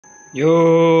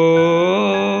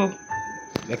Yo,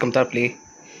 welcome to our play,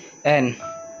 and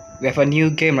we have a new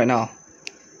game right now,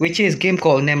 which is game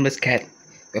called Nameless Cat.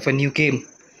 We have a new game.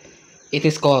 It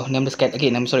is called Nameless Cat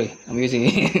again. I'm sorry, I'm using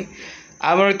it.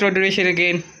 I'm introduction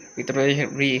again,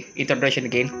 introduction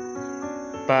again.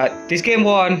 But this game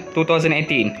won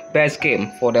 2018 best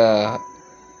game for the.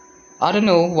 I don't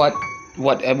know what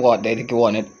award they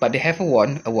won it, but they have a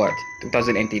won award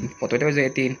 2018 for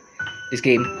 2018. This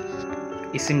game.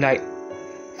 It seemed like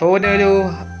for further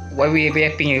ado, while we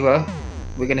reacting here,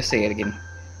 we're gonna say it again.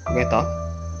 We're gonna talk.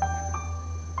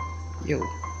 Yo,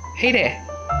 hey there.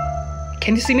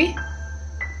 Can you see me?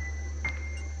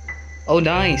 Oh,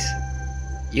 nice.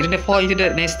 You didn't fall into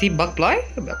that nasty bug fly?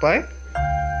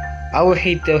 I would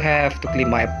hate to have to clean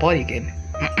my body again.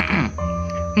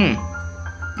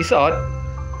 It's odd.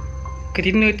 Could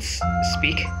you not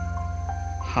speak?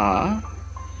 Huh?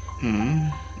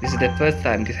 This is the first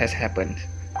time this has happened.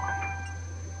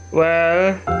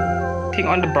 Well, think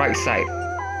on the bright side.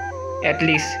 At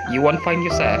least you won't find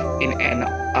yourself in an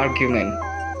argument.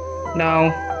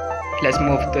 Now, let's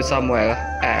move to somewhere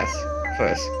else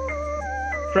first.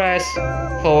 Press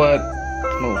forward,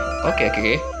 move.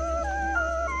 Okay.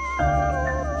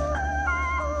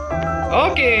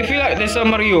 Okay, I feel like there's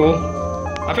some Mario.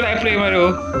 I feel like I play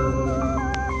Mario.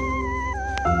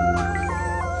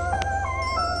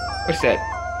 What's that?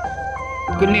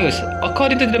 Good news.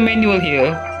 According to the manual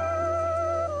here,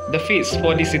 the fix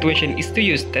for this situation is to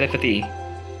use telepathy.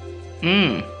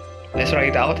 Let's try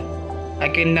it out. I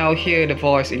can now hear the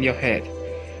voice in your head.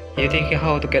 You're thinking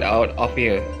how to get out of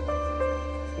here.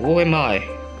 Who am I?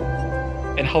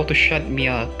 And how to shut me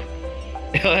up?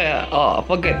 Oh, I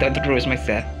forgot to introduce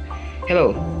myself.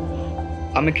 Hello.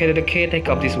 I'm the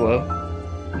caretaker of this world.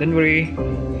 Don't worry.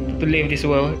 To leave this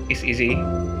world is easy.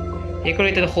 You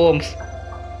created homes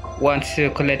once to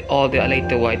collect all the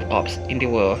later white orbs in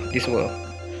this world.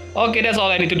 Okay, that's all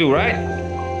I need to do, right?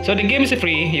 So the game is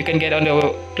free. You can get on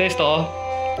the Play Store,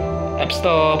 App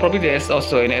Store, probably there's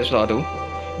also in App Store too.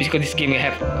 Because this game will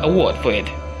have a word for it.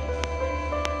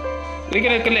 We're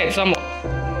gonna collect some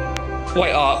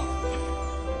white orb.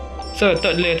 So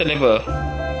third level.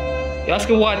 You ask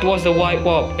what was the white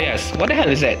orb? Yes. What the hell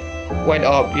is that? White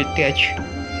orb you touch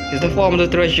is the form of the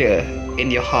treasure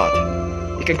in your heart.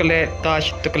 You can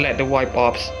touch to collect the white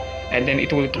orbs, and then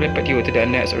it will teleport you to the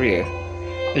next area.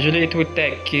 Usually it will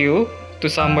take you to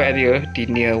somewhere near the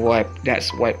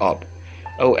next white orb.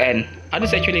 Oh, and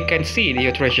others actually can see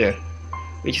your treasure,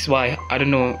 which is why I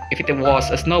don't know if it was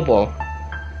a snowball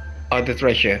or the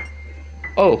treasure.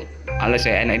 Oh, unless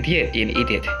you're an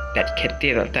idiot that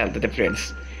can't tell the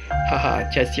difference. Haha,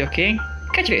 just joking.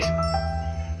 Catch this.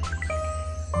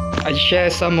 I share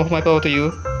some of my power to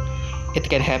you. It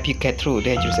can help you get through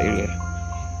dangerous area.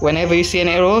 Whenever you see an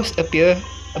arrow appear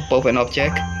above an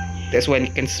object, that's when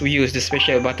you can use the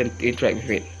special button to interact with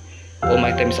it. All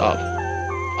my time is up.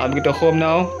 I'm going to home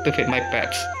now to feed my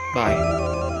pets. Bye.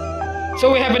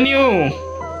 So we have a new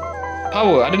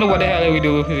power. I don't know what the hell we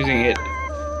do using it.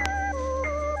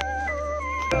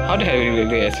 How the hell we do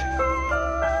this?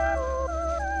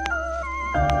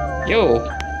 Yo.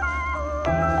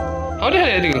 How the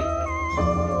hell I do?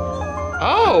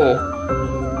 Oh.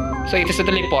 So it is a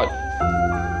teleport.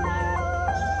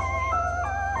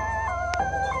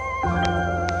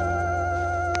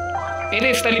 It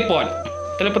is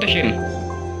teleportation.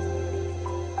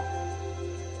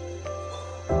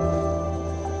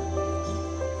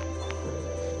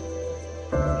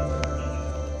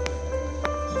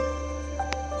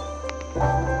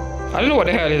 I don't know what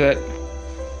the hell is that.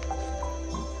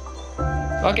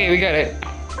 Okay, we got it.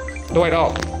 The white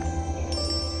orb.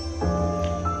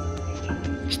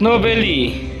 Snow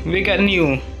Valley, we got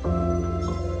new.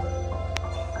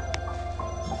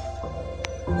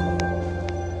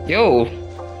 Yo,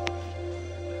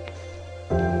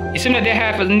 it seems that they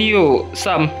have a new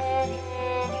some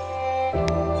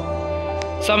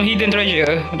hidden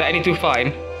treasure that I need to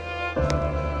find.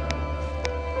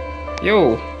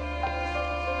 Yo,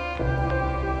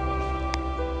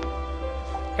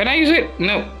 can I use it?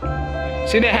 No.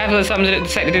 So they have some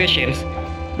set editions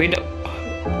with.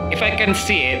 If I can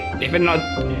see it, if it's not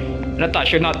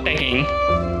touch or not tagging,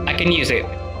 I can use it.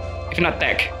 If not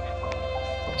tag.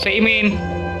 So you mean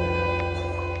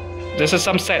there's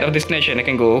some set of destination I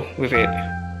can go with it.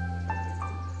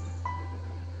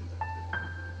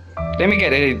 Let me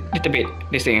get a little bit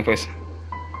this thing first.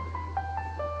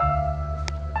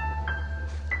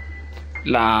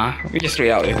 Nah, we just try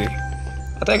out it.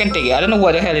 I thought I can take it. I don't know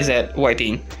what the hell is that white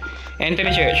thing. Enter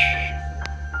the church.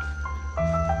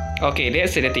 Okay,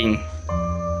 that's the thing.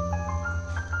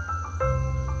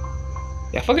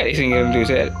 Yeah, I forgot this thing to do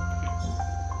that.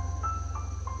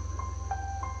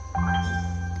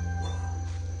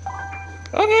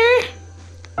 Okay.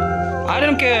 I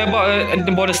don't care about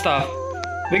the border stuff.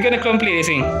 We're gonna complete this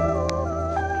thing.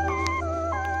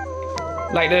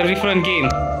 Like the different game.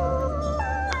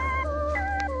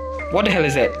 What the hell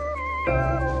is that?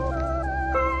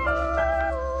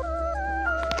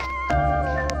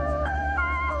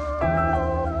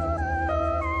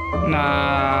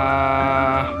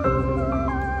 Nah.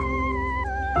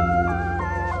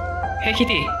 Hey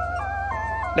kitty.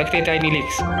 Like the tiny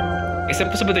leaks. It's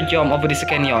impossible to jump over this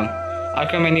canyon. I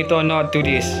recommend you to not do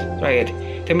this. Try it.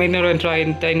 The miner and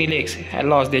tiny leaks had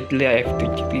lost their life to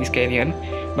this canyon.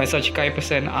 By such kind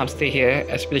person, I'm stay here,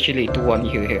 especially to warn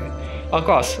you here. Of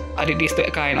course, I did this to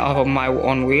kind of my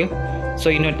own will, so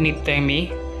you don't need to thank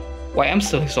me. Why I'm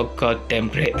so goddamn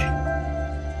great.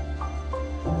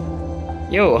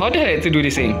 Yo, how the hell to do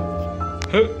this thing?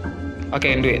 Huh? Okay, I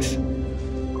can do it.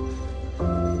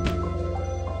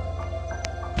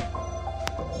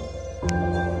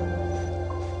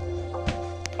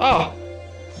 Oh!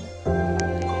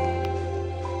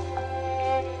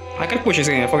 I can push this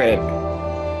thing, I forget it.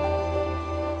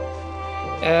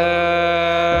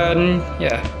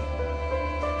 Yeah.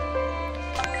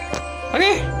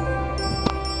 Okay.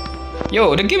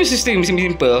 Yo, the game system is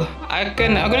simple. I'm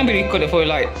gonna be recorded for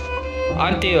like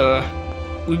until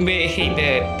we may hit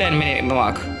the 10-minute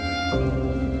mark.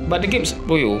 But the game's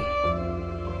the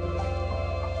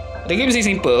game is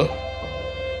simple.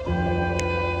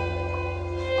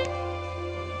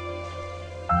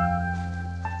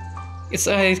 It's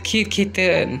a cute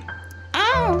kitten.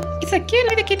 Oh, it's a cute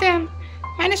little kitten.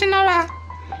 My name is Nora.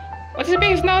 What is the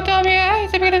biggest now? Tell me.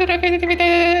 It's a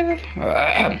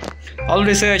all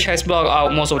research has blocked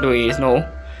out most of the ways, no.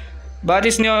 But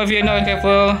it's now if you're not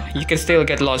careful, you can still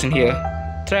get lost in here.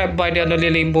 Trapped by the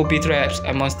underlying booby traps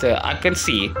and monster. I can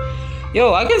see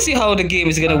how the game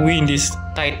is gonna win this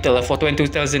title for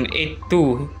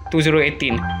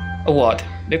 2018 award.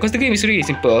 Because the game is really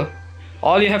simple.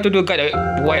 All you have to do is get a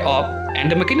white up,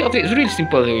 and the mechanic of it is really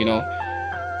simple, you know.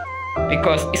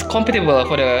 Because it's compatible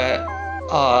for the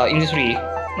industry,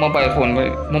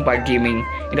 mobile gaming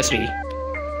industry.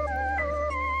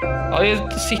 Are you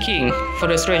seeking for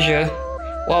the treasure?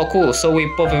 Wow, cool. So we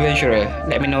both adventurer.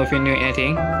 Let me know if you knew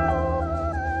anything.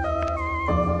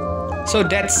 So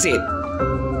that's it.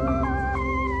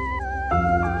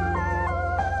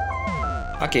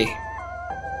 Okay.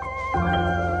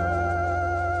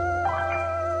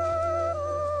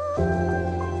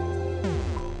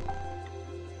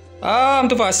 I'm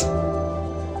too fast.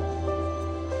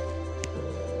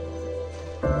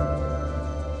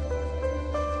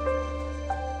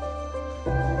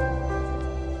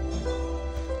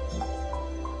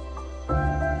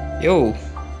 Yo.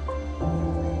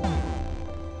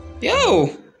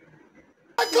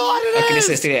 I got it. Okay, this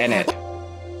is still the end.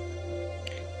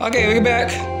 Okay, we're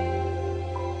back.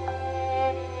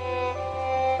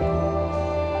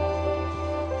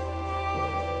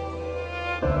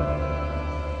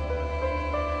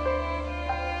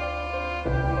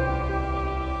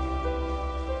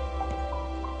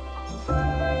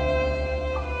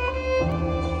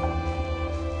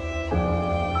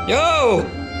 Yo!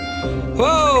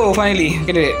 Whoa! Finally,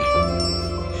 we did it.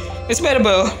 It's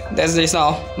bearable. That's this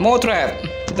now. More trap.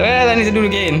 Well, I need to do it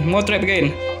again. More trap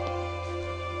again.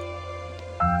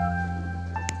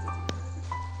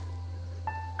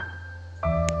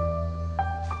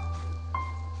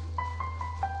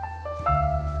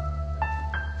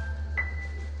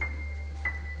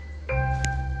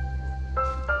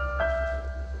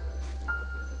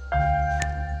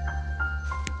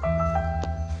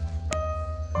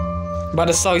 But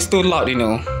the sound is too loud, you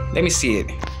know. Let me see it.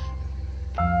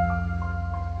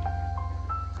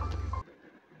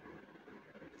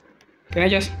 Can I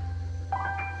adjust?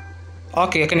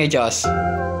 Okay, I can adjust.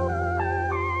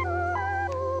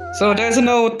 So there's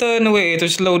no turn way to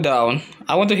slow down.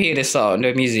 I want to hear the sound,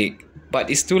 the music, but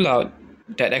it's too loud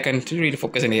that I can't really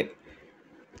focus on it.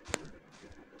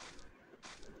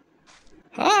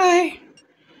 Hi!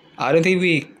 I don't think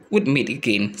we would meet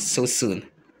again so soon.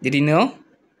 Did you know?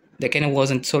 The cannon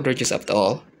wasn't so dangerous after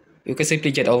all. You can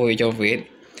simply jet over it.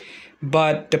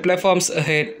 But the platforms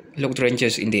ahead looked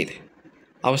dangerous indeed.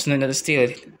 I was not still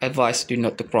advised do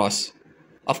not to cross.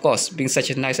 Of course, being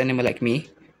such a nice animal like me,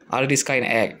 I do this kind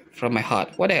of act from my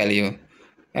heart. What the hell, you?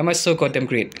 Am I so goddamn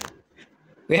great?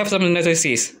 We have some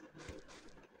necessities.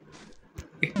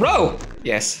 Bro!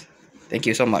 Yes. Thank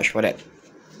you so much for that.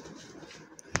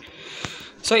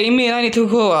 So it means I need to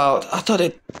go out. I thought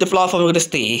that the platform was gonna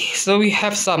stay. So we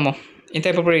have some in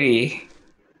temporary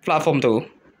platform too.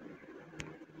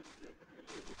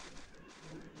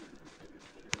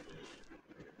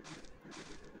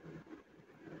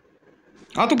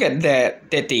 How to get that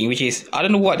thing, which is I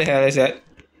don't know what the hell is that.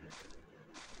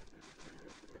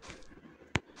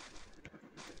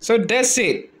 So that's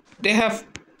it. They have.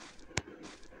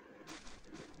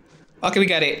 Okay, we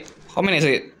got it. How many is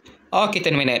it? Okay,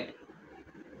 10 minutes.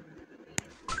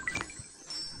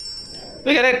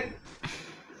 We got it.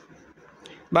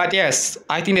 But yes,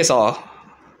 I think that's all.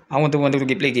 I want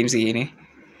to play games ini.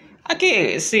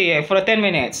 Okay, see for the 10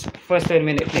 minutes, first 10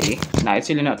 minute play. Nah, it's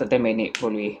really not a 10 minute,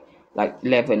 probably like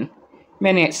 11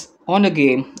 minutes on the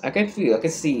game. I can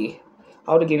see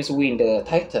how the games win the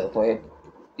title for it.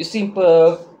 It's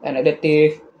simple and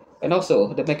addictive, and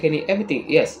also the mechanic, everything.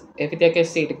 Yes, everything I can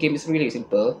say the game is really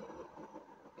simple.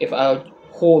 If our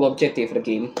whole objective of the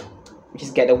game, which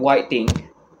is get the white thing.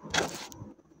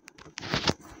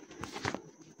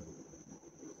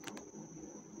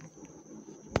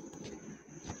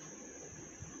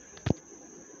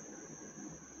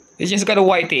 It's just got a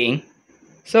white thing.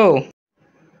 So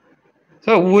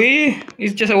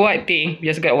it's just a white thing. We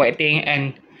just got a white thing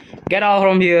and get out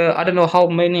from here. I don't know how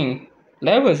many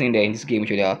levels in there in this game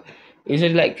should are. It's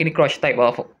just like Candy Crush type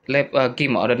of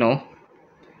game. I don't know.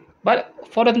 But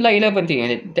for the like 11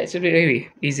 thing, that's a really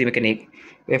easy mechanic.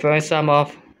 We have some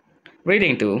of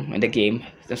reading too in the game.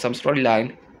 There's some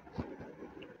storyline.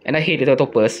 And I hate the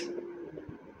octopus.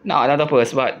 No, not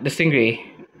octopus, but the stingray.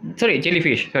 Sorry,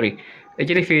 jellyfish. Sorry, the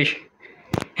jellyfish.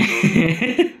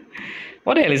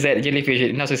 What the hell is that?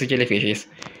 Jellyfish? Not supposed to jellyfish is.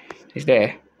 It's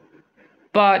there.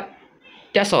 But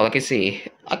that's all I can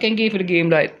say. I can give the game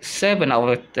like 7 out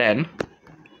of 10.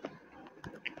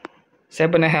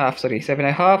 7.5. Sorry,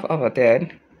 7.5 out of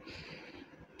 10.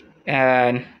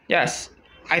 And yes,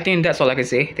 I think that's all I can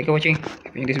say. Thank you for watching.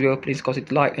 If you like this video, please consider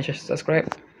to like and share,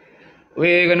 subscribe.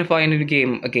 We're gonna find the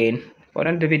game again for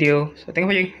another video. So thank you for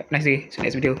watching. Have a nice day. See you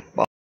next video. Bye.